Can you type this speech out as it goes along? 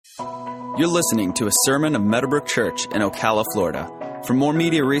You're listening to a sermon of Meadowbrook Church in Ocala, Florida. For more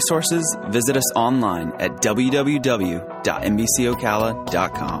media resources, visit us online at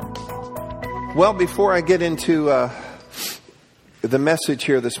www.mbcocala.com. Well, before I get into the message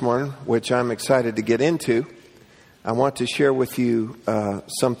here this morning, which I'm excited to get into, I want to share with you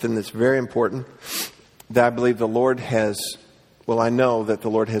something that's very important that I believe the Lord has, I know that the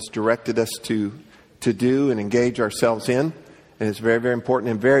Lord has directed us to do and engage ourselves in. And it's very, very important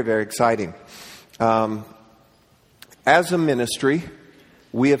and very, very exciting. As a ministry,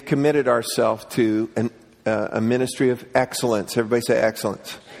 we have committed ourselves to a ministry of excellence. Everybody say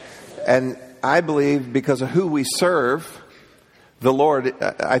excellence. And I believe because of who we serve, the Lord,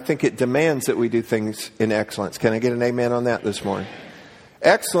 I think it demands that we do things in excellence. Can I get an amen on that this morning?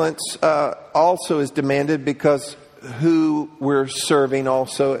 Excellence also is demanded because who we're serving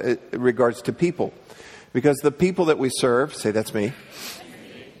also in regards to people. Because the people that we serve, say that's me.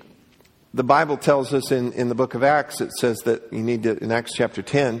 The Bible tells us in the book of Acts, it says that you need to, in Acts chapter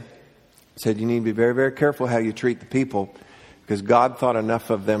 10, it said you need to be very, very careful how you treat the people because God thought enough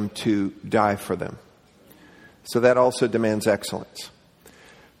of them to die for them. So that also demands excellence.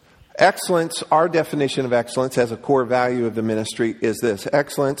 Excellence, our definition of excellence as a core value of the ministry is this.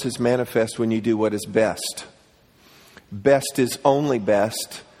 Excellence is manifest when you do what is best. Best is only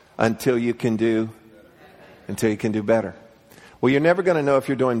best until you can do better. Well, you're never going to know if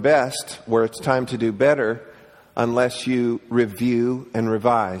you're doing best where it's time to do better unless you review and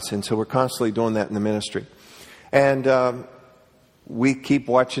revise. And so we're constantly doing that in the ministry. And we keep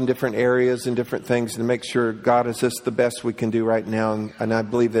watching different areas and different things to make sure God is just the best we can do right now. And I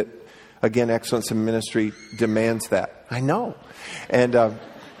believe that, again, excellence in ministry demands that. I know. And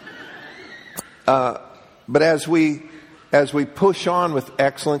but as we push on with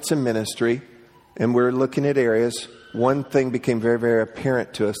excellence in ministry, and we're looking at areas, one thing became very, very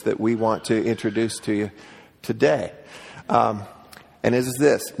apparent to us that we want to introduce to you today. And it is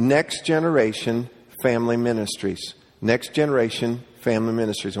this, Next Generation Family Ministries. Next Generation Family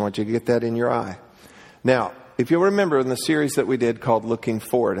Ministries. I want you to get that in your eye. Now, if you'll remember in the series that we did called Looking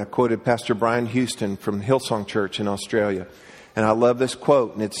Forward, I quoted Pastor Brian Houston from Hillsong Church in Australia. And I love this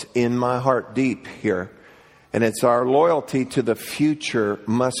quote, and it's in my heart deep here. And it's our loyalty to the future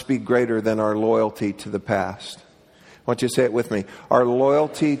must be greater than our loyalty to the past. I want you to say it with me. Our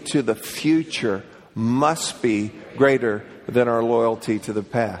loyalty to the future must be greater than our loyalty to the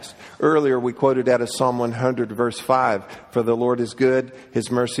past. Earlier we quoted out of Psalm 100 verse 5. For the Lord is good, His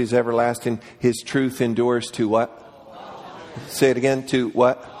mercy is everlasting, His truth endures to what? Say it again, to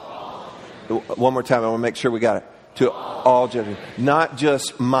what? One more time, I want to make sure we got it. To all generations. Not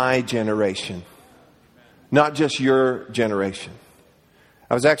just my generation. Not just your generation.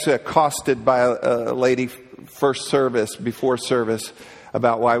 I was actually accosted by a lady before service,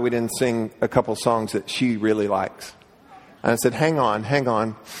 about why we didn't sing a couple songs that she really likes. And I said, hang on,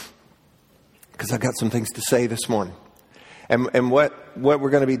 because I've got some things to say this morning. And what we're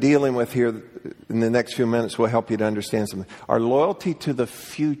going to be dealing with here in the next few minutes will help you to understand something. Our loyalty to the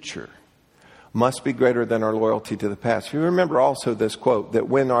future must be greater than our loyalty to the past. If you remember also this quote, that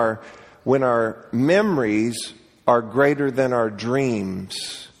when our memories are greater than our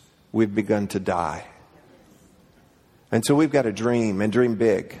dreams, we've begun to die. And so we've got to dream and dream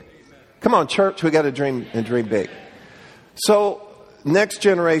big. Come on, church, we got to dream and dream big. So, Next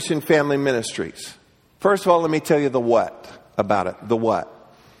Generation Family Ministries. First of all, let me tell you the what about it. The what.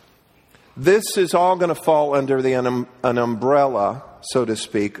 This is all going to fall under an umbrella, so to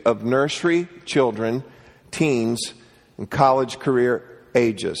speak, of nursery, children, teens, and college career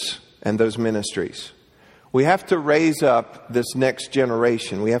ages. And those ministries. We have to raise up this next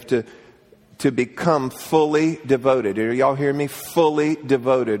generation. We have to become fully devoted. Are y'all hearing me? Fully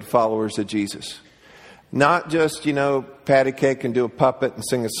devoted followers of Jesus. Not just, patty cake and do a puppet and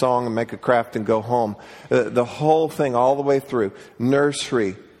sing a song and make a craft and go home. The whole thing all the way through.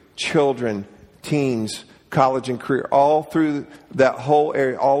 Nursery, children, teens, college and career. All through that whole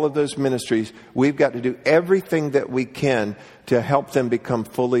area, all of those ministries, we've got to do everything that we can to help them become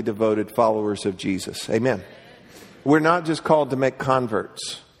fully devoted followers of Jesus. Amen. We're not just called to make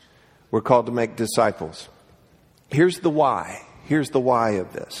converts. We're called to make disciples. Here's the why. Here's the why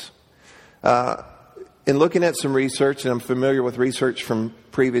of this. In looking at some research, and I'm familiar with research from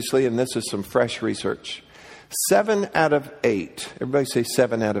previously, and this is some fresh research. 7 out of 8. Everybody say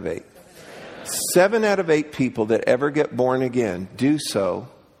 7 out of 8. 7 out of 8 people that ever get born again do so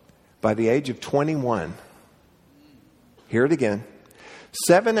by the age of 21. Hear it again.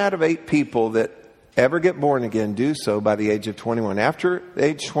 7 out of 8 people that ever get born again do so by the age of 21. After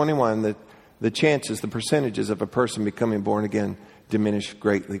age 21, the chances, the percentages of a person becoming born again diminish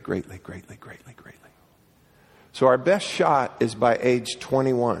greatly, greatly, greatly, greatly, greatly. So our best shot is by age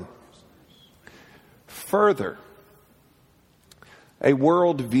 21. Further, a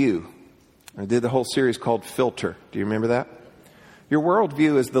worldview. I did the whole series called Filter. Do you remember that? Your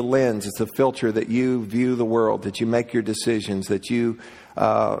worldview is the lens. It's a filter that you view the world, that you make your decisions, that you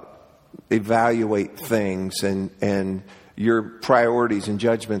evaluate things, and your priorities and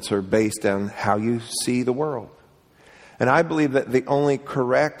judgments are based on how you see the world. And I believe that the only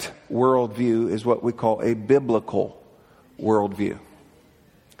correct worldview is what we call a biblical worldview.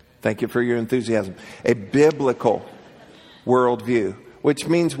 Thank you for your enthusiasm. A biblical worldview, which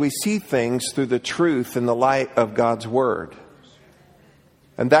means we see things through the truth and the light of God's Word.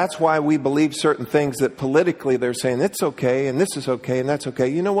 And that's why we believe certain things that politically they're saying it's okay and this is okay and that's okay.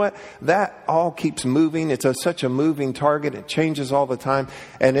 You know what? That all keeps moving. It's such a moving target. It changes all the time.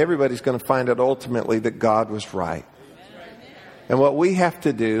 And everybody's going to find out ultimately that God was right. And what we have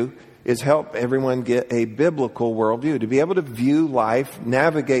to do is help everyone get a biblical worldview, to be able to view life,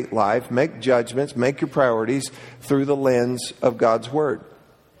 navigate life, make judgments, make your priorities through the lens of God's Word.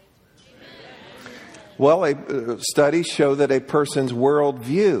 Well, studies show that a person's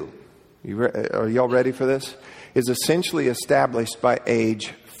worldview, are y'all ready for this, is essentially established by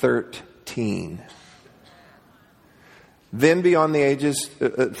age 13. Then beyond the ages,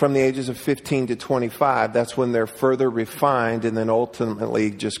 from the ages of 15 to 25, that's when they're further refined and then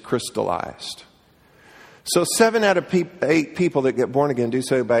ultimately just crystallized. So 7 out of 8 people that get born again do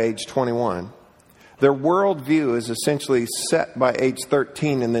so by age 21. Their worldview is essentially set by age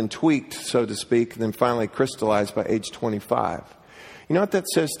 13 and then tweaked, so to speak, and then finally crystallized by age 25. You know what that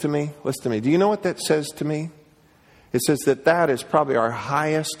says to me? Listen to me. Do you know what that says to me? It says that is probably our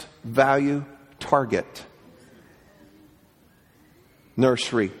highest value target.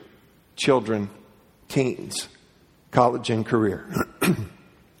 Nursery, children, teens, college and career.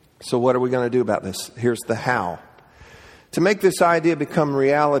 So what are we going to do about this? Here's the how. To make this idea become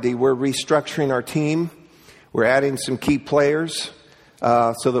reality, we're restructuring our team. We're adding some key players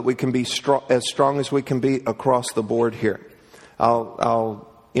so that we can be as strong as we can be across the board here. I'll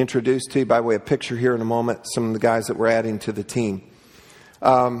introduce to you by way of picture here in a moment some of the guys that we're adding to the team.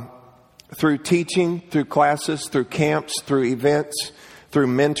 Through teaching, through classes, through camps, through events, through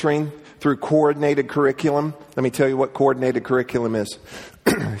mentoring, through coordinated curriculum. Let me tell you what coordinated curriculum is.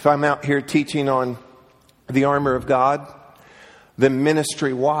 If I'm out here teaching on the armor of God, then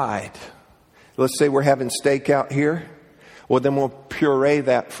ministry-wide, let's say we're having steak out here, well, then we'll puree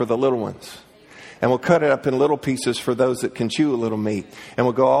that for the little ones. And we'll cut it up in little pieces for those that can chew a little meat. And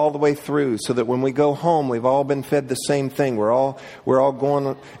we'll go all the way through so that when we go home, we've all been fed the same thing. We're all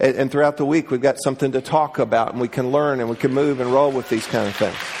going, and throughout the week, we've got something to talk about, and we can learn and we can move and roll with these kind of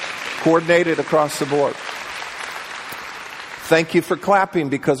things. Coordinated across the board. Thank you for clapping,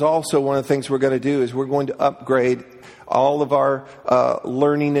 because also one of the things we're going to do is we're going to upgrade all of our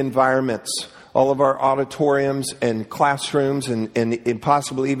learning environments, all of our auditoriums and classrooms, and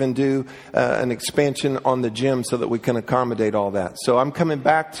possibly even do an expansion on the gym so that we can accommodate all that. So I'm coming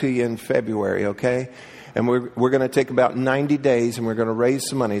back to you in February, okay? And we're going to take about 90 days and we're going to raise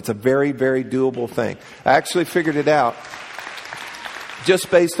some money. It's a very, very doable thing. I actually figured it out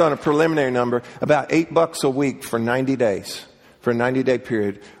just based on a preliminary number, about $8 a week for 90 days. For a 90-day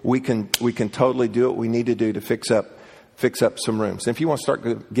period, we can totally do what we need to do to fix up some rooms. And if you want to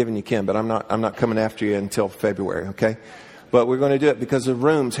start giving, you can, but I'm not coming after you until February, okay? But we're going to do it because the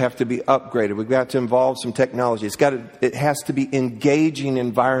rooms have to be upgraded. We've got to involve some technology. It has to be engaging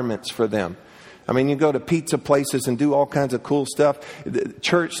environments for them. I mean, you go to pizza places and do all kinds of cool stuff. The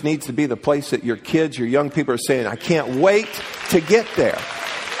church needs to be the place that your kids, your young people are saying, I can't wait to get there.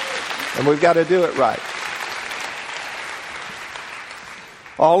 And we've got to do it right.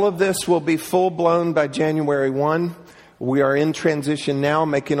 All of this will be full-blown by January 1. We are in transition now,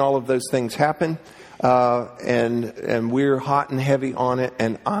 making all of those things happen. And we're hot and heavy on it.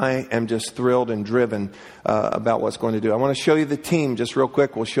 And I am just thrilled and driven about what's going to do. I want to show you the team just real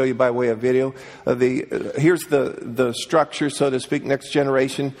quick. We'll show you by way of video. Here's the structure, so to speak, next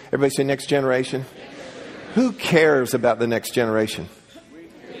generation. Everybody say next generation. Who cares about the next generation?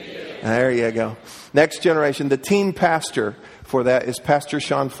 There you go. Next generation. The team pastor for that is Pastor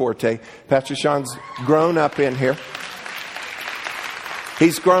Sean Forte. Pastor Sean's grown up in here.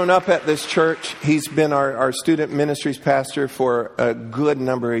 He's grown up at this church. He's been our student ministries pastor for a good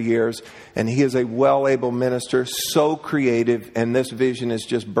number of years. And he is a well-able minister, so creative, and this vision is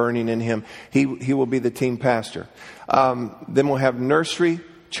just burning in him. He will be the team pastor. Then we'll have nursery,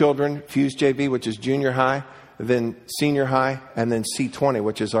 children, Fuse JV, which is junior high. then senior high, and then C20,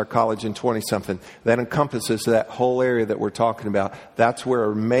 which is our college in 20-something. That encompasses that whole area that we're talking about. That's where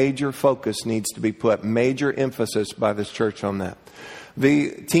a major focus needs to be put, major emphasis by this church on that.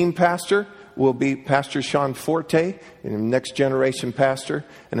 The team pastor will be Pastor Sean Forte, next generation pastor.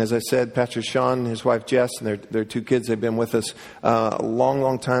 And as I said, Pastor Sean and his wife Jess and their two kids, they've been with us a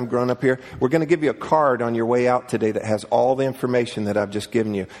long time, grown up here. We're going to give you a card on your way out today that has all the information that I've just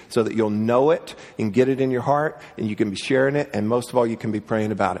given you so that you'll know it and get it in your heart and you can be sharing it. And most of all, you can be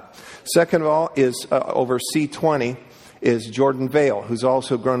praying about it. Second of all is over C20. Is Jordan Vale, who's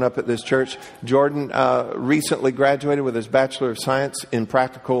also grown up at this church. Jordan recently graduated with his Bachelor of Science in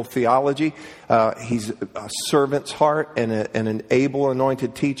Practical Theology. He's a servant's heart and an able,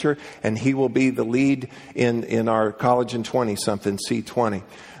 anointed teacher, and he will be the lead in our college in 20-something, C20.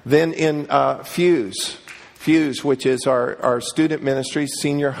 Then in Fuse, which is our student ministry,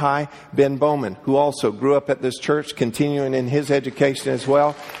 senior high, Ben Bowman, who also grew up at this church, continuing in his education as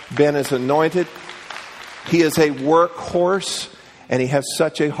well. Ben is anointed. He is a workhorse, and he has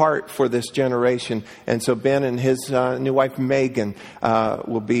such a heart for this generation. And so Ben and his new wife, Megan,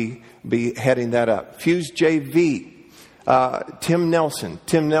 will be heading that up. Fuse JV, Tim Nelson.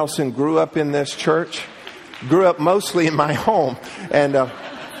 Tim Nelson grew up in this church, grew up mostly in my home. And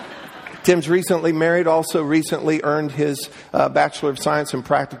Tim's recently married, also recently earned his Bachelor of Science in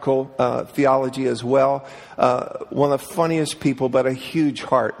Practical Theology as well. One of the funniest people, but a huge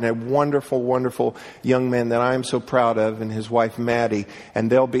heart and a wonderful, wonderful young man that I am so proud of, and his wife Maddie.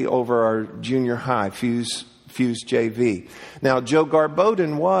 And they'll be over our junior high, Fuse JV. Now, Joe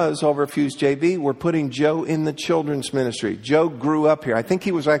Garboden was over Fuse JV. We're putting Joe in the children's ministry. Joe grew up here. I think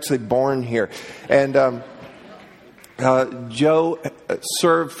he was actually born here. And Joe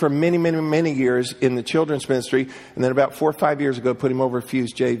served for many years in the children's ministry, and then about 4 or 5 years ago put him over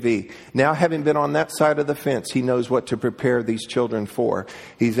Fuse JV. Now, having been on that side of the fence, he knows what to prepare these children for.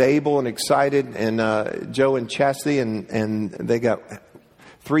 He's able and excited, and Joe and Chastity, and they got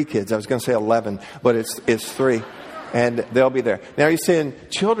 3 kids. I was going to say 11, but it's 3. And they'll be there. Now you're saying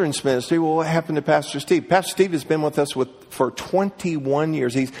children's ministry. Well, what happened to Pastor Steve? Pastor Steve has been with us for 21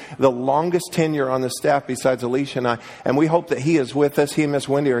 years. He's the longest tenure on the staff besides Alicia and I. And we hope that he is with us. He and Miss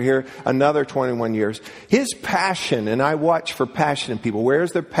Wendy are here another 21 years. His passion, and I watch for passion in people.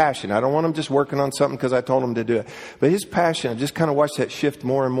 Where's their passion? I don't want them just working on something because I told them to do it. But his passion, I just kind of watch that shift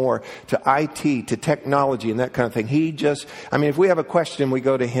more and more to IT, to technology and that kind of thing. If we have a question, we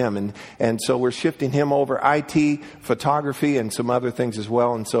go to him. And so we're shifting him over IT, photography, and some other things as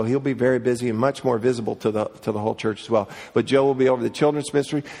well. And so he'll be very busy and much more visible to the whole church as well. But Joe will be over the children's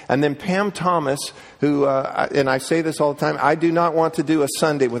ministry. And then Pam Thomas, who, and I say this all the time, I do not want to do a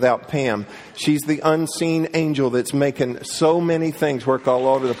Sunday without Pam. She's the unseen angel that's making so many things work all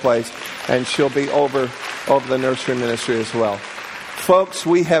over the place. And she'll be over the nursery ministry as well. Folks,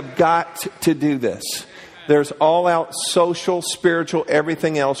 we have got to do this. There's all-out social, spiritual,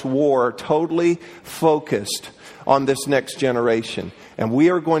 everything else war totally focused on this next generation. And we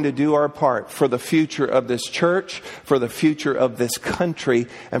are going to do our part for the future of this church, for the future of this country,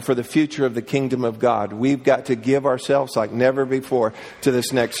 and for the future of the kingdom of God. We've got to give ourselves like never before to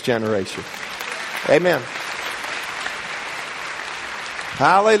this next generation. Amen.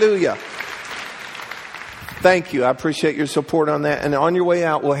 Hallelujah. Thank you. I appreciate your support on that. And on your way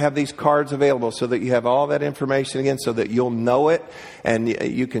out, we'll have these cards available so that you have all that information again so that you'll know it and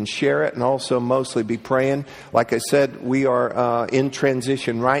you can share it and also mostly be praying. Like I said, we are in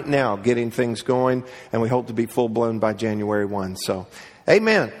transition right now, getting things going, and we hope to be full-blown by January 1. So,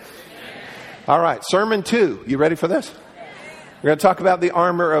 amen. All right, Sermon 2. You ready for this? We're going to talk about the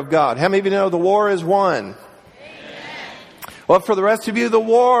armor of God. How many of you know the war is won? Well, for the rest of you, the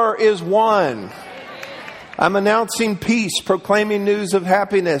war is won. I'm announcing peace, proclaiming news of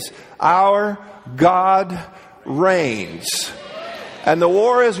happiness. Our God reigns. And the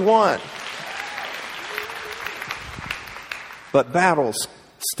war is won. But battles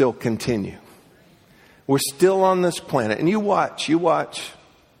still continue. We're still on this planet. And you watch. You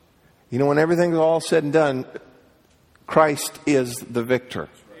know, when everything's all said and done, Christ is the victor.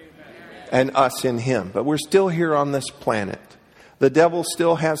 And us in Him. But we're still here on this planet. The devil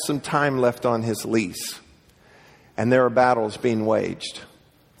still has some time left on his lease. And there are battles being waged.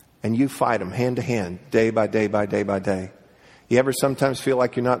 And you fight them hand to hand, day by day by day by day. You ever sometimes feel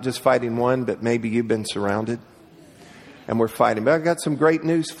like you're not just fighting one, but maybe you've been surrounded? And we're fighting. But I've got some great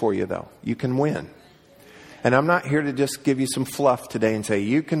news for you, though. You can win. And I'm not here to just give you some fluff today and say,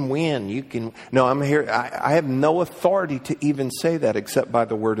 you can win, you can. No, I'm here. I have no authority to even say that except by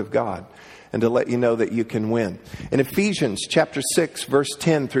the Word of God, and to let you know that you can win. In Ephesians chapter 6, verse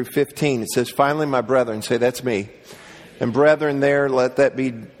 10 through 15, it says, finally, my brethren, say that's me. And brethren there, let that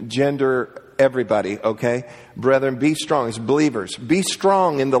be gender everybody, okay? Brethren, be strong as believers. Be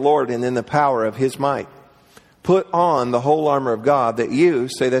strong in the Lord and in the power of His might. Put on the whole armor of God that you,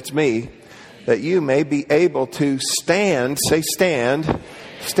 say that's me, that you may be able to stand, say stand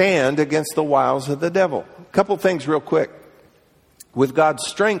against the wiles of the devil. A couple things real quick. With God's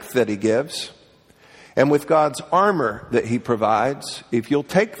strength that He gives, and with God's armor that He provides, if you'll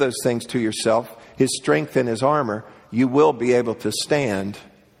take those things to yourself, His strength and His armor, you will be able to stand.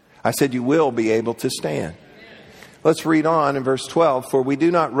 I said you will be able to stand. Let's read on in verse 12. For we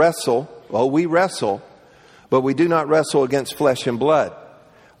do not wrestle, we wrestle, but we do not wrestle against flesh and blood,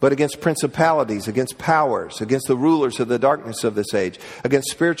 but against principalities, against powers, against the rulers of the darkness of this age,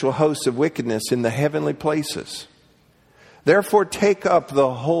 against spiritual hosts of wickedness in the heavenly places. Therefore take up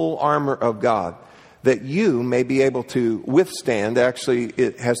the whole armor of God, that you may be able to withstand. Actually,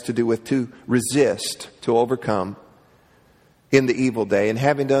 it has to do with to resist, to overcome in the evil day. And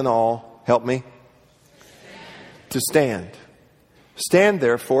having done all, help me, to stand. Stand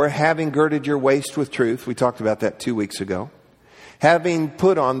therefore, having girded your waist with truth. We talked about that 2 weeks ago. Having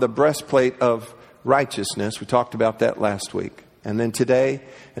put on the breastplate of righteousness. We talked about that last week. And then today,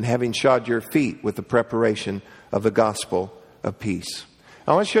 and having shod your feet with the preparation of the gospel of peace.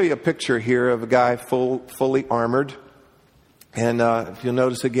 I want to show you a picture here of a guy fully armored. And if you'll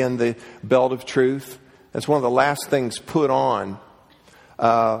notice again, the belt of truth. That's one of the last things put on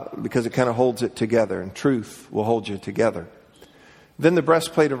because it kind of holds it together. And truth will hold you together. Then the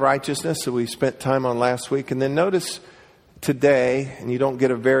breastplate of righteousness that we spent time on last week. And then notice today, and you don't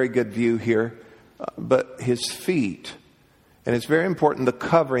get a very good view here, but his feet. And it's very important, the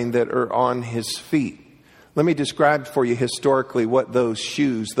covering that are on his feet. Let me describe for you historically what those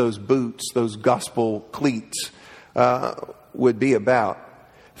shoes, those boots, those gospel cleats would be about.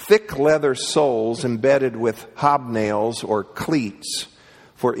 Thick leather soles embedded with hobnails or cleats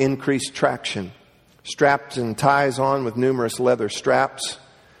for increased traction. Straps and ties on with numerous leather straps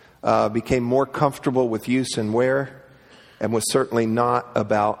became more comfortable with use and wear, and was certainly not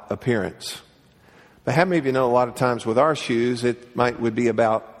about appearance. But how many of you know a lot of times with our shoes, it would be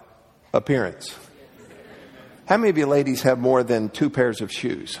about appearance? How many of you ladies have more than 2 pairs of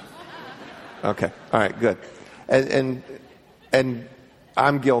shoes? Okay. All right, good. And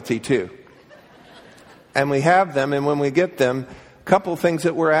I'm guilty too. And we have them, and when we get them, a couple of things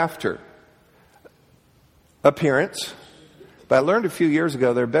that we're after. Appearance. But I learned a few years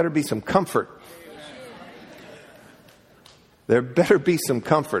ago there better be some comfort. There better be some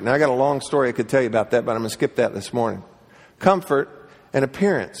comfort. Now, I got a long story I could tell you about that, but I'm going to skip that this morning. Comfort and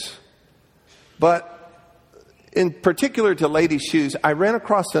appearance. But in particular to ladies' shoes, I ran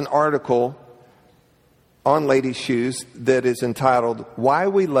across an article on ladies' shoes that is entitled, Why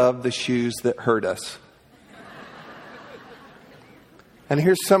We Love the Shoes That Hurt Us. And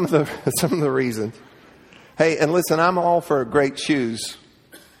here's some of the reasons. Hey, and listen, I'm all for great shoes.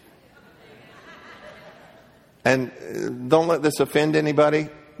 And don't let this offend anybody,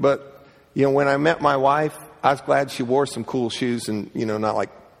 but, when I met my wife, I was glad she wore some cool shoes and, not like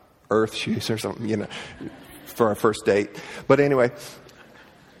earth shoes or something, for our first date. But anyway,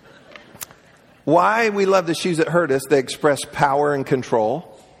 why we love the shoes that hurt us? They express power and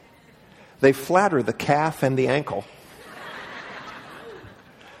control. They flatter the calf and the ankle.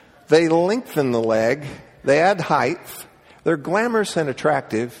 They lengthen the leg. They add height. They're glamorous and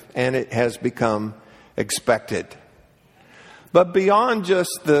attractive, and it has become expected. But beyond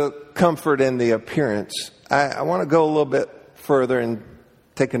just the comfort and the appearance, I want to go a little bit further and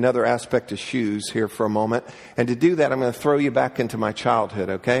take another aspect of shoes here for a moment. And to do that, I'm going to throw you back into my childhood,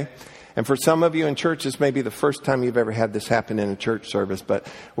 okay? And for some of you in church, this may be the first time you've ever had this happen in a church service, but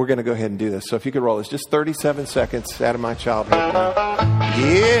we're going to go ahead and do this. So if you could roll this, just 37 seconds out of my childhood.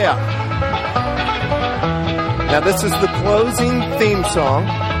 Yeah! Now this is the closing theme song.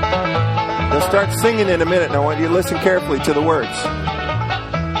 They'll start singing in a minute, and I want you to listen carefully to the words.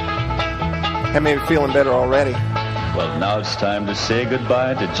 How many are feeling better already? Well, now it's time to say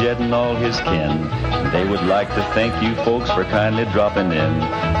goodbye to Jed and all his kin. They would like to thank you folks for kindly dropping in.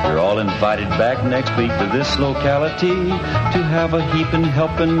 You're all invited back next week to this locality to have a heaping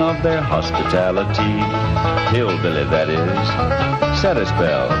helping of their hospitality. Hillbilly, that is. Set a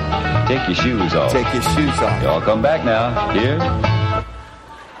spell. Take your shoes off. Take your shoes off. Y'all come back now. Here.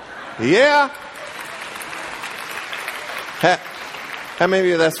 Yeah. How many of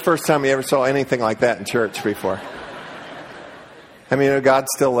you, that's the first time you ever saw anything like that in church before? I mean, God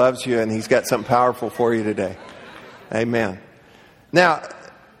still loves you, and He's got something powerful for you today. Amen. Now,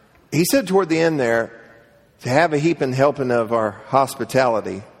 He said toward the end there, to have a heaping helping of our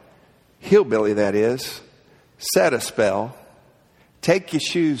hospitality, hillbilly that is, set a spell, take your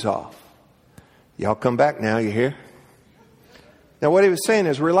shoes off. Y'all come back now, you hear? Now, what He was saying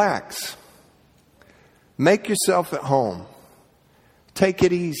is relax. Make yourself at home. Take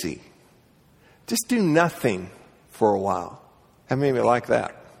it easy. Just do nothing for a while. How many of you like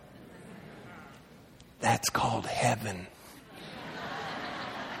that? That's called heaven.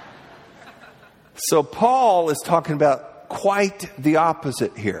 So Paul is talking about quite the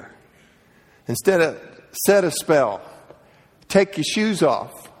opposite here. Instead of set a spell, take your shoes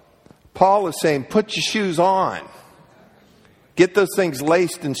off, Paul is saying put your shoes on. Get those things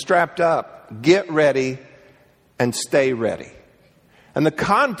laced and strapped up. Get ready and stay ready. And the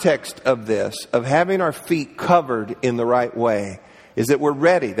context of this, of having our feet covered in the right way, is that we're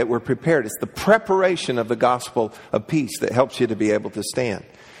ready, that we're prepared. It's the preparation of the gospel of peace that helps you to be able to stand.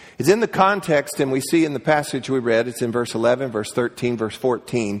 It's in the context, and we see in the passage we read, it's in verse 11, verse 13, verse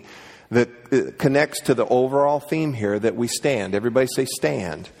 14, that connects to the overall theme here, that we stand. Everybody say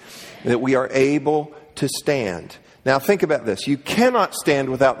stand. That we are able to stand. Now think about this. You cannot stand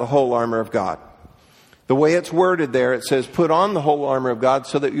without the whole armor of God. The way it's worded there, it says, put on the whole armor of God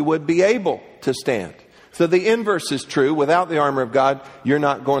so that you would be able to stand. So the inverse is true. Without the armor of God, you're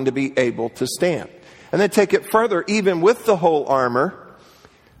not going to be able to stand. And then take it further, even with the whole armor,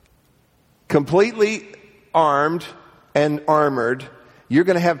 completely armed and armored, you're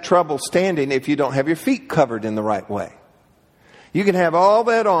going to have trouble standing if you don't have your feet covered in the right way. You can have all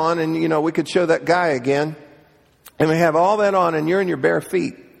that on, and we could show that guy again, and we have all that on and you're in your bare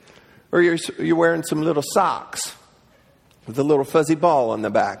feet. Or you're wearing some little socks with a little fuzzy ball on the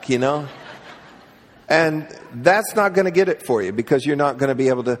back, And that's not going to get it for you, because you're not going to be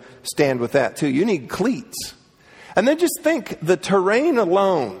able to stand with that too. You need cleats. And then just think, the terrain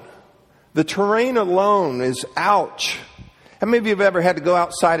alone is ouch. How many of you have ever had to go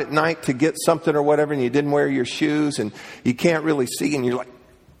outside at night to get something or whatever, and you didn't wear your shoes and you can't really see, and you're like,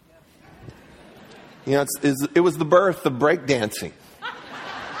 it was the birth of breakdancing.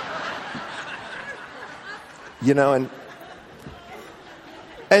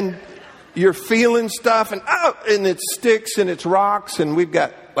 And you're feeling stuff, and it sticks and it's rocks, and we've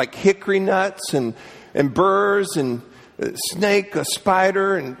got like hickory nuts and burrs and a snake, a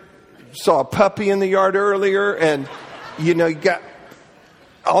spider, and saw a puppy in the yard earlier, and you got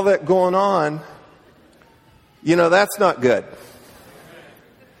all that going on. That's not good.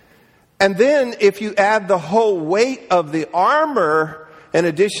 And then if you add the whole weight of the armor, in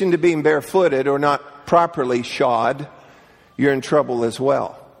addition to being barefooted or not properly shod, you're in trouble as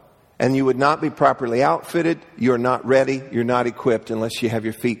well. And you would not be properly outfitted. You're not ready. You're not equipped unless you have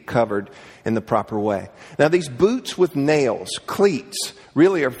your feet covered in the proper way. Now, these boots with nails, cleats,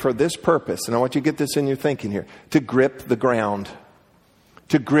 really are for this purpose. And I want you to get this in your thinking here. To grip the ground.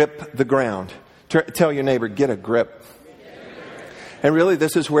 To grip the ground. Tell your neighbor, get a grip. And really,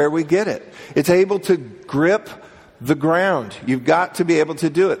 this is where we get it. It's able to grip the ground. You've got to be able to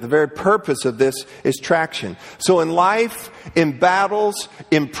do it. The very purpose of this is traction. So in life, in battles,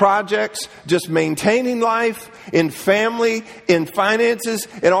 in projects, just maintaining life, in family, in finances,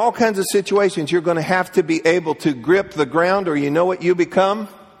 in all kinds of situations, you're going to have to be able to grip the ground, or you know what you become?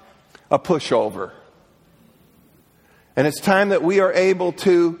 A pushover. And it's time that we are able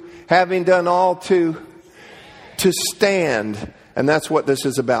to, having done all to stand. And that's what this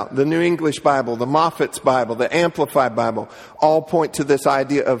is about. The New English Bible, the Moffat's Bible, the Amplified Bible, all point to this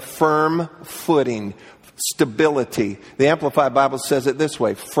idea of firm footing, stability. The Amplified Bible says it this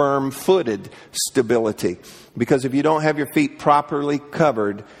way, firm-footed stability. Because if you don't have your feet properly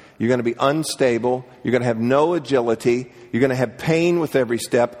covered, you're going to be unstable, you're going to have no agility, you're going to have pain with every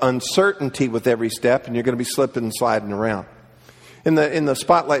step, uncertainty with every step, and you're going to be slipping and sliding around. In the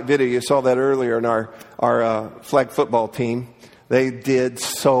Spotlight video, you saw that earlier in our flag football team. They did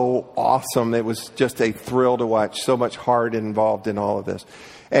so awesome. It was just a thrill to watch. So much heart involved in all of this.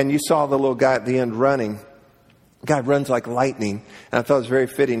 And you saw the little guy at the end running. The guy runs like lightning. And I thought it was very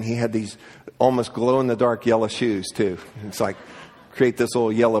fitting. He had these almost glow-in-the-dark yellow shoes, too. It's like, create this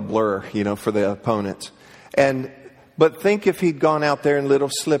little yellow blur, for the opponents. But think if he'd gone out there in little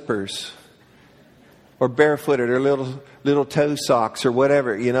slippers, or barefooted, or little toe socks, or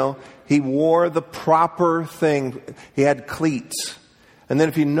whatever, He wore the proper thing. He had cleats. And then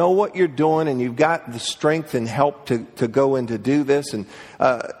if you know what you're doing and you've got the strength and help to go in to do this, and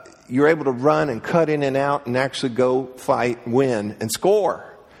you're able to run and cut in and out and actually go fight, win, and score.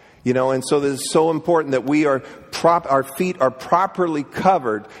 And so this is so important that our feet are properly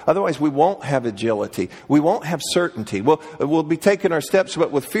covered. Otherwise, we won't have agility. We won't have certainty. We'll be taking our steps,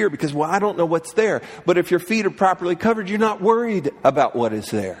 but with fear because, I don't know what's there. But if your feet are properly covered, you're not worried about what is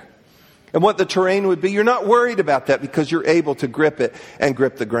there. And what the terrain would be, you're not worried about that because you're able to grip it and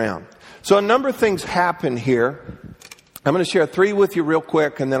grip the ground. So a number of things happen here. I'm going to share 3 with you real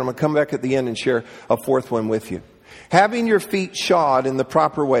quick, and then I'm going to come back at the end and share a 4th one with you. Having your feet shod in the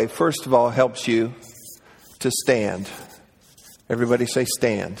proper way, first of all, helps you to stand. Everybody say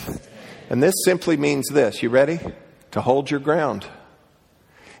stand. And this simply means this. You ready? To hold your ground.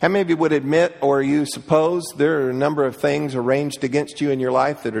 How many of you would admit, or you suppose, there are a number of things arranged against you in your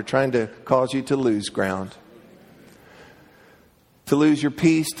life that are trying to cause you to lose ground? To lose your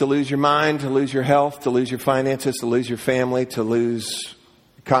peace, to lose your mind, to lose your health, to lose your finances, to lose your family, to lose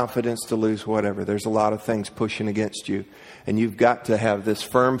confidence, to lose whatever. There's a lot of things pushing against you. And you've got to have this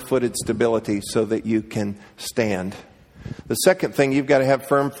firm-footed stability so that you can stand. The second thing, you've got to have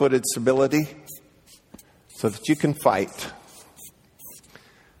firm-footed stability so that you can fight.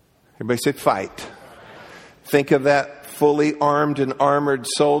 Everybody say fight. Think of that fully armed and armored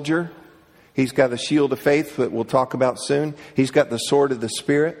soldier. He's got the shield of faith that we'll talk about soon. He's got the sword of the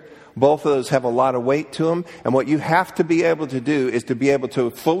Spirit. Both of those have a lot of weight to them. And what you have to be able to do is to be able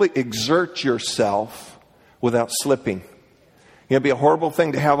to fully exert yourself without slipping. It'd be a horrible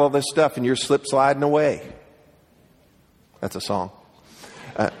thing to have all this stuff and you're slip sliding away. That's a song.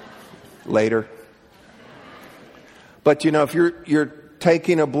 Later. But if you're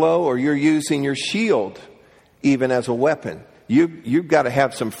taking a blow or you're using your shield even as a weapon, you've got to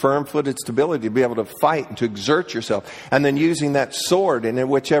have some firm-footed stability to be able to fight and to exert yourself. And then using that sword, and in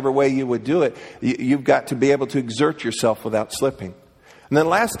whichever way you would do it, you've got to be able to exert yourself without slipping. And then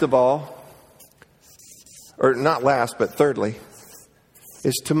last of all, or not last, but thirdly,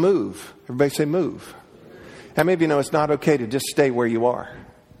 is to move. Everybody say move. How many of you know it's not okay to just stay where you are?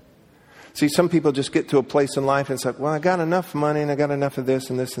 See, some people just get to a place in life and it's like, I got enough money and I got enough of this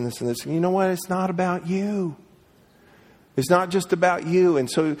and this and this and this. And you know what? It's not about you. It's not just about you. And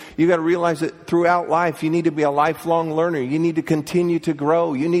so you got to realize that throughout life, you need to be a lifelong learner. You need to continue to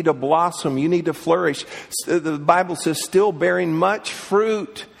grow. You need to blossom. You need to flourish. The Bible says still bearing much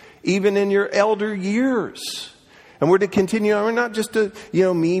fruit, even in your elder years. And we're to continue. We're not just to,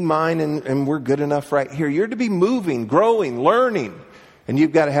 me, mine, and we're good enough right here. You're to be moving, growing, learning. And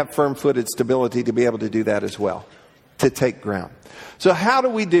you've got to have firm-footed stability to be able to do that as well, to take ground. So how do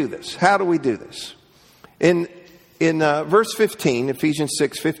we do this? How do we do this? In verse 15, Ephesians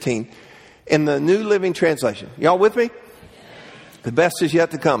 6:15, in the New Living Translation. Y'all with me? The best is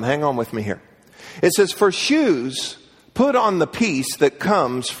yet to come. Hang on with me here. It says, for shoes, put on the peace that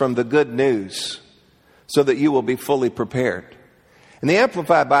comes from the good news, so that you will be fully prepared. In the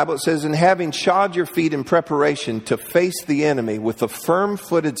Amplified Bible, it says, and having shod your feet in preparation to face the enemy with the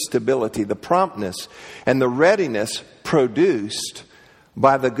firm-footed stability, the promptness, and the readiness produced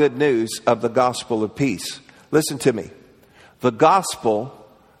by the good news of the gospel of peace. Listen to me. The gospel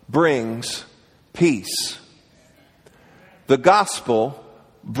brings peace. The gospel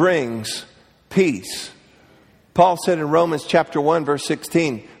brings peace. Paul said in Romans chapter 1, verse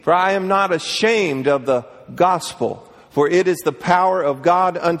 16, for I am not ashamed of the gospel, for it is the power of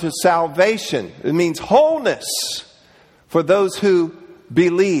God unto salvation. It means wholeness for those who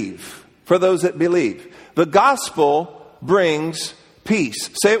believe. For those that believe. The gospel brings peace.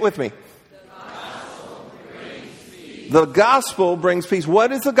 Say it with me. The gospel brings peace.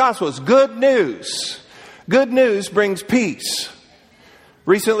 What is the gospel? It's good news. Good news brings peace.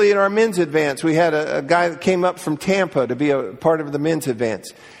 Recently in our men's advance, we had a guy that came up from Tampa to be a part of the men's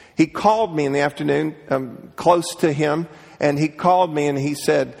advance. He called me in the afternoon, close to him, and he called me and he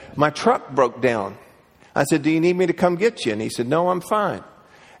said, my truck broke down. I said, do you need me to come get you? And he said, no, I'm fine.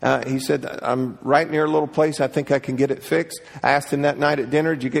 He said, I'm right near a little place. I think I can get it fixed. I asked him that night at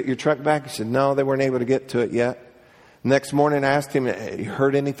dinner, did you get your truck back? He said, no, they weren't able to get to it yet. Next morning, I asked him, you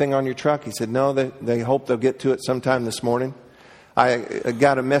heard anything on your truck? He said, no, they hope they'll get to it sometime this morning. I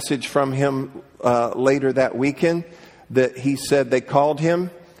got a message from him later that weekend that he said they called him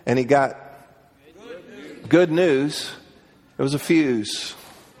and he got good news. It was a fuse.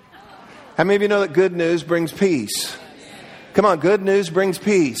 How many of you know that good news brings peace? Come on, good news brings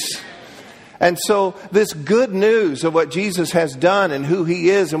peace. And so this good news of what Jesus has done and who he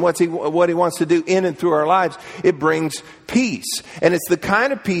is and what he wants to do in and through our lives, it brings peace. And it's the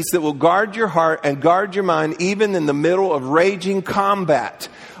kind of peace that will guard your heart and guard your mind even in the middle of raging combat.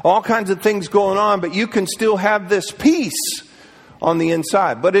 All kinds of things going on, but you can still have this peace. on the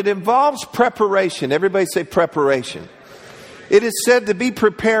inside. But it involves preparation. Everybody say preparation. It is said to be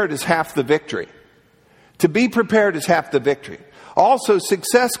prepared is half the victory. To be prepared is half the victory. Also,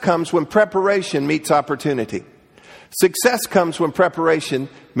 success comes when preparation meets opportunity. Success comes when preparation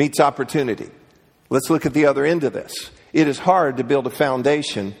meets opportunity. Let's look at the other end of this. It is hard to build a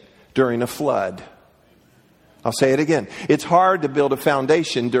foundation during a flood. I'll say it again. It's hard to build a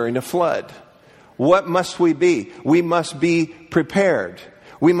foundation during a flood. What must we be? We must be prepared.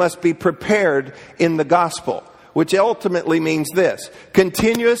 We must be prepared in the gospel, which ultimately means this.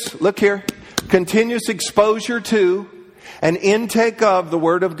 Continuous exposure to and intake of the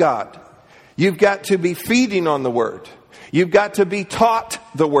Word of God. You've got to be feeding on the Word. You've got to be taught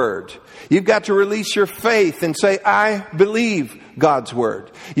the Word. You've got to release your faith and say, I believe God's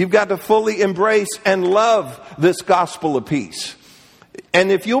Word. You've got to fully embrace and love this gospel of peace. And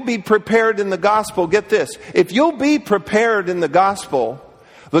if you'll be prepared in the gospel, get this. If you'll be prepared in the gospel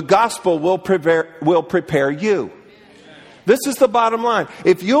will prepare you. This is the bottom line.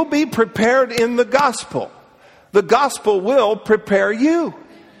 If you'll be prepared in the gospel will prepare you.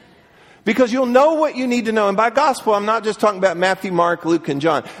 Because you'll know what you need to know. And by gospel, I'm not just talking about Matthew, Mark, Luke, and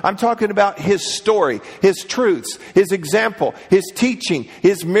John. I'm talking about His story, His truths, His example, His teaching,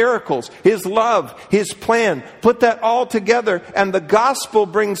 His miracles, His love, His plan. Put that all together and the gospel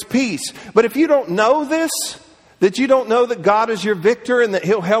brings peace. But if you don't know this, that you don't know that God is your victor and that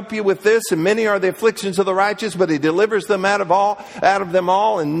He'll help you with this, and many are the afflictions of the righteous, but He delivers them out of them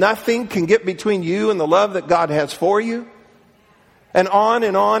all, and nothing can get between you and the love that God has for you. And on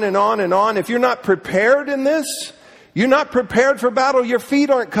and on and on and on. If you're not prepared in this, you're not prepared for battle. Your feet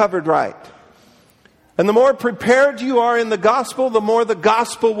aren't covered right. And the more prepared you are in the gospel, the more the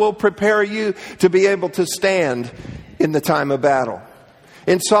gospel will prepare you to be able to stand in the time of battle.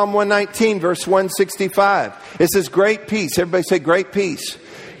 In Psalm 119, verse 165, it says, great peace. Everybody say great peace.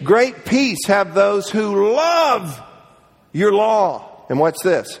 Great peace have those who love your law. And watch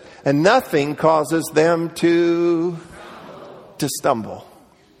this. And nothing causes them to stumble.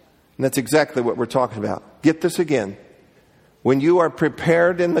 And that's exactly what we're talking about. Get this again. When you are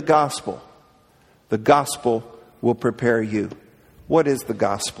prepared in the gospel will prepare you. What is the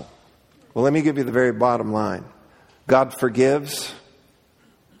gospel? Well, let me give you the very bottom line. God forgives,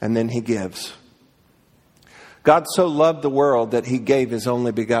 and then He gives. God so loved the world that He gave His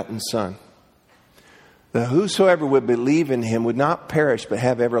only begotten Son, that whosoever would believe in Him would not perish but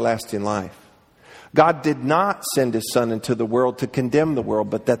have everlasting life. God did not send His Son into the world to condemn the world,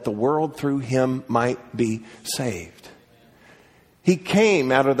 but that the world through Him might be saved. He came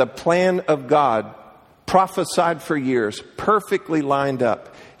out of the plan of God, prophesied for years, perfectly lined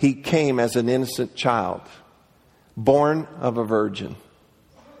up. He came as an innocent child, born of a virgin.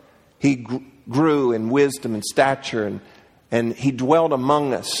 He grew in wisdom and stature, and He dwelt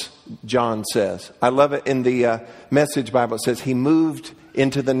among us, John says. I love it in the Message Bible. It says He moved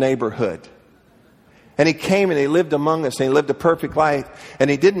into the neighborhood. And He came and He lived among us, and He lived a perfect life. And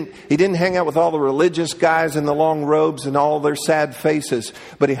He didn't hang out with all the religious guys in the long robes and all their sad faces,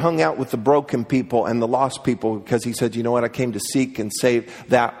 but He hung out with the broken people and the lost people, because He said, you know what, I came to seek and save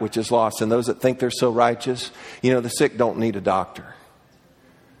that which is lost. And those that think they're so righteous, the sick don't need a doctor.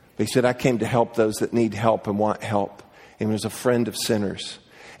 But He said, I came to help those that need help and want help. And He was a friend of sinners.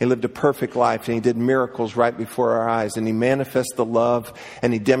 He lived a perfect life, and He did miracles right before our eyes. And He manifested the love,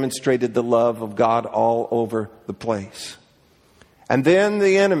 and He demonstrated the love of God all over the place. And then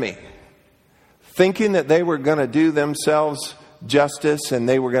the enemy, thinking that they were going to do themselves justice and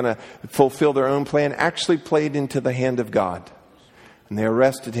they were going to fulfill their own plan, actually played into the hand of God. And they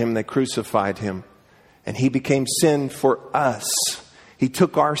arrested Him, they crucified Him. And He became sin for us. He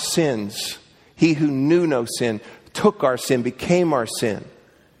took our sins. He who knew no sin took our sin, became our sin.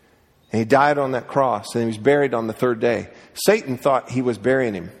 And He died on that cross, and He was buried on the third day. Satan thought he was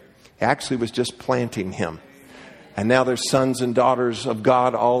burying Him. He actually was just planting Him. And now there's sons and daughters of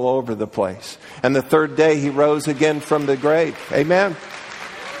God all over the place. And the third day He rose again from the grave. Amen.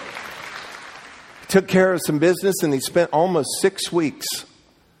 He took care of some business, and He spent almost 6 weeks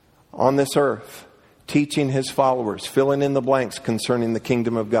on this earth teaching His followers, filling in the blanks concerning the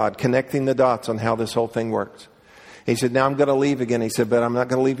kingdom of God, connecting the dots on how this whole thing works. He said, now I'm going to leave again. He said, but I'm not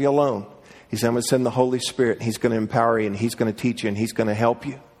going to leave you alone. He said, I'm going to send the Holy Spirit. He's going to empower you, and He's going to teach you, and He's going to help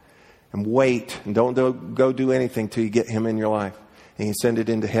you. And wait, and don't go do anything till you get Him in your life. And He ascended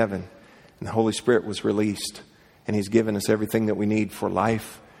into heaven, and the Holy Spirit was released. And He's given us everything that we need for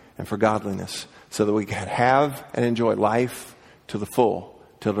life and for godliness, so that we can have and enjoy life to the full,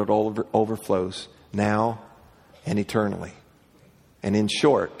 till it overflows now and eternally. And in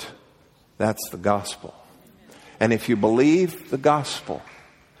short, that's the gospel. And if you believe the gospel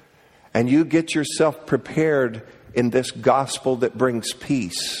and you get yourself prepared in this gospel that brings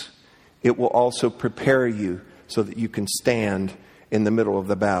peace, it will also prepare you so that you can stand in the middle of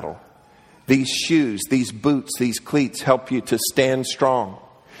the battle. These shoes, these boots, these cleats help you to stand strong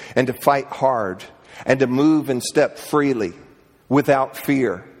and to fight hard and to move and step freely without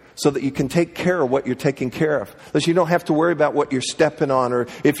fear, so that you can take care of what you're taking care of. That you don't have to worry about what you're stepping on, or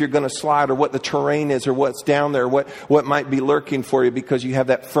if you're going to slide, or what the terrain is, or what's down there, what might be lurking for you, because you have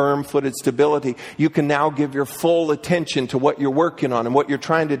that firm-footed stability. You can now give your full attention to what you're working on and what you're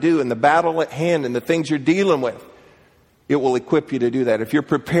trying to do and the battle at hand and the things you're dealing with. It will equip you to do that. If you're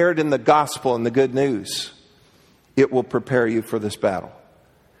prepared in the gospel and the good news, it will prepare you for this battle.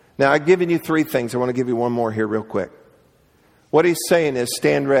 Now, I've given you 3 things. I want to give you one more here real quick. What he's saying is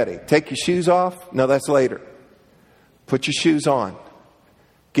stand ready. Take your shoes off. No, that's later. Put your shoes on.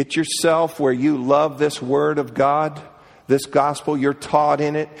 Get yourself where you love this word of God, this gospel. You're taught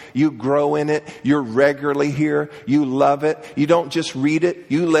in it. You grow in it. You're regularly here. You love it. You don't just read it.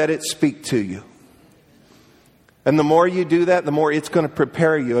 You let it speak to you. And the more you do that, the more it's going to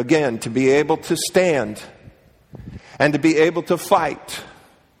prepare you, again, to be able to stand and to be able to fight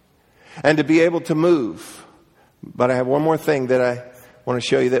and to be able to move. But I have one more thing that I want to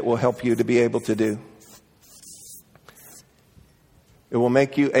show you that will help you to be able to do. It will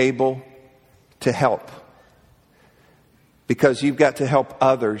make you able to help. Because you've got to help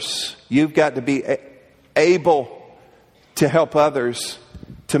others. You've got to be able to help others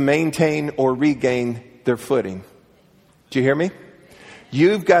to maintain or regain their footing. Do you hear me?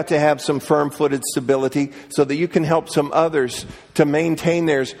 You've got to have some firm-footed stability so that you can help some others to maintain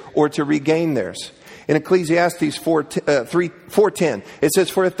theirs or to regain theirs. In Ecclesiastes 4:10, it says,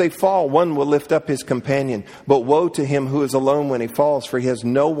 "For if they fall, one will lift up his companion. But woe to him who is alone when he falls, for he has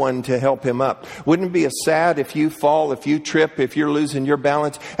no one to help him up." Wouldn't it be sad if you fall, if you trip, if you're losing your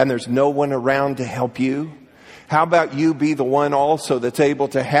balance, and there's no one around to help you? How about you be the one also that's able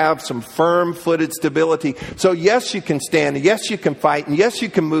to have some firm-footed stability? So yes, you can stand, and yes, you can fight, and yes, you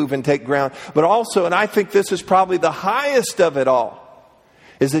can move and take ground. But also, and I think this is probably the highest of it all,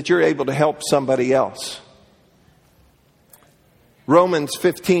 is that you're able to help somebody else. Romans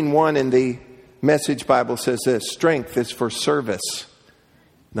 15:1 in the Message Bible says this: strength is for service,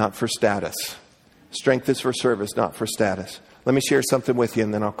 not for status. Strength is for service, not for status. Let me share something with you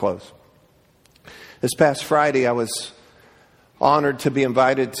and then I'll close. This past Friday, I was honored to be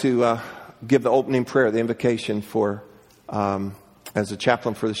invited to give the opening prayer, the invocation for, as a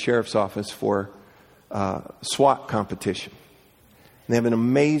chaplain for the sheriff's office for SWAT competition. They have an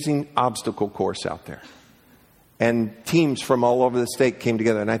amazing obstacle course out there. And teams from all over the state came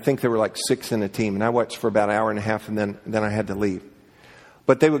together. And I think there were like 6 in a team. And I watched for about an hour and a half and then I had to leave.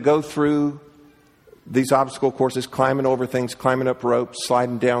 But they would go through these obstacle courses, climbing over things, climbing up ropes,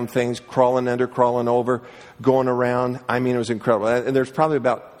 sliding down things, crawling under, crawling over, going around. I mean, it was incredible. And there's probably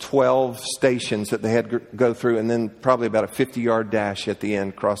about 12 stations that they had to go through. And then probably about a 50-yard dash at the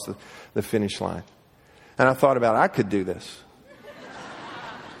end across the finish line. And I thought about it. I could do this.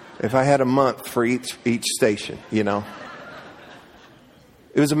 If I had a month for each station, you know.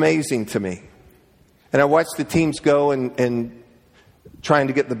 It was amazing to me. And I watched the teams go and trying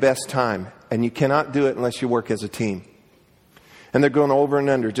to get the best time. And you cannot do it unless you work as a team. And they're going over and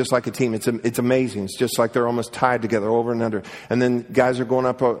under just like a team. It's amazing. It's just like they're almost tied together over and under. And then guys are going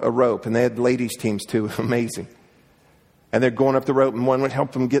up a rope. And they had ladies teams too. Amazing. And they're going up the rope, and one would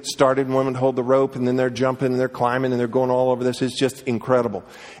help them get started, and one would hold the rope, and then they're jumping, and they're climbing, and they're going all over this. It's just incredible.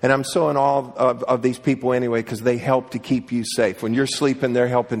 And I'm so in awe of these people anyway, because they help to keep you safe. When you're sleeping, they're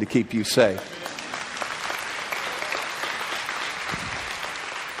helping to keep you safe.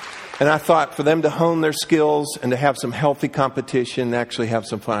 And I thought for them to hone their skills and to have some healthy competition and actually have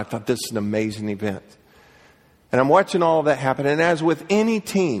some fun, I thought this is an amazing event. And I'm watching all of that happen. And as with any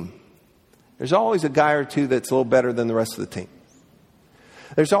team, there's always a guy or two that's a little better than the rest of the team.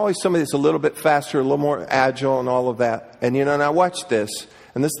 There's always somebody that's a little bit faster, a little more agile and all of that. And and I watched this,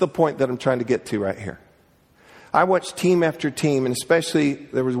 and this is the point that I'm trying to get to right here. I watched team after team, and especially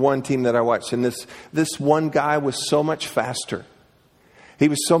there was one team that I watched, and this one guy was so much faster. He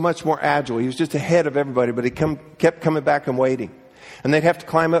was so much more agile. He was just ahead of everybody, but he kept coming back and waiting. And they'd have to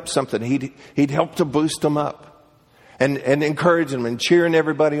climb up something. He'd help to boost them up. And encourage them and cheering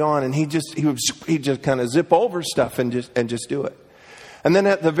everybody on, and he'd just kind of zip over stuff and just do it. And then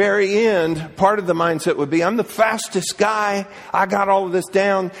at the very end, part of the mindset would be, I'm the fastest guy. I got all of this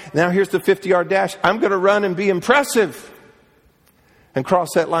down. Now here's the 50-yard dash. I'm going to run and be impressive and cross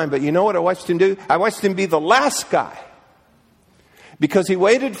that line. But you know what I watched him do? I watched him be the last guy. Because he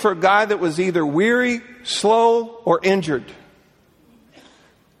waited for a guy that was either weary, slow, or injured.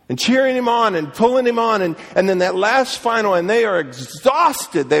 And cheering him on and pulling him on. And then that last final, and they are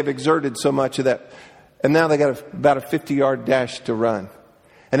exhausted. They've exerted so much of that. And now they got about a 50-yard dash to run.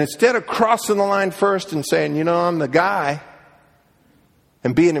 And instead of crossing the line first and saying, you know, I'm the guy,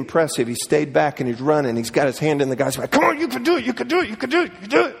 and being impressive, he stayed back and he's running. He's got his hand in the guy's back. Come on, you can do it, you can do it, you can do it, you can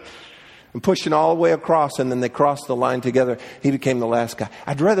do it. And pushing all the way across, and then they crossed the line together. He became the last guy.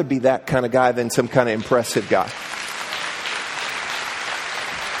 I'd rather be that kind of guy than some kind of impressive guy.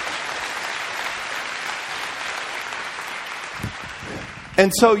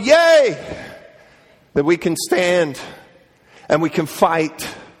 And so, yay, that we can stand and we can fight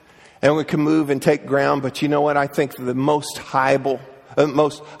and we can move and take ground. But you know what? I think the most high,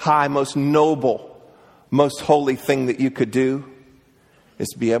 most noble, most holy thing that you could do is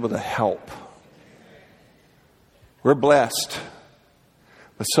to be able to help. We're blessed,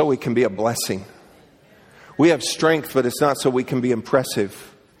 but so we can be a blessing. We have strength, but it's not so we can be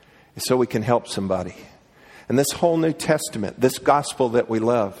impressive. It's so we can help somebody. And this whole New Testament, this gospel that we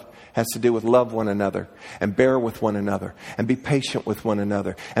love, has to do with love one another and bear with one another and be patient with one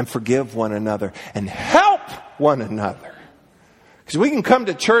another and forgive one another and help one another. Because we can come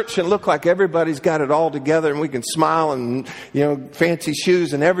to church and look like everybody's got it all together and we can smile and, you know, fancy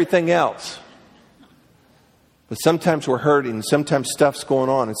shoes and everything else. But sometimes we're hurting, sometimes stuff's going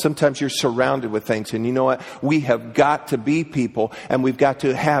on, and sometimes you're surrounded with things. And you know what? We have got to be people, and we've got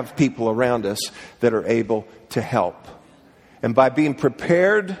to have people around us that are able to help. And by being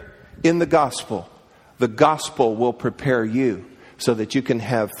prepared in the gospel will prepare you so that you can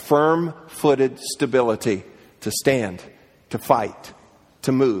have firm-footed stability to stand, to fight,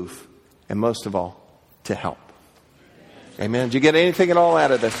 to move, and most of all, to help. Amen. Did you get anything at all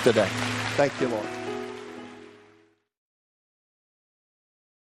out of this today? Thank you, Lord.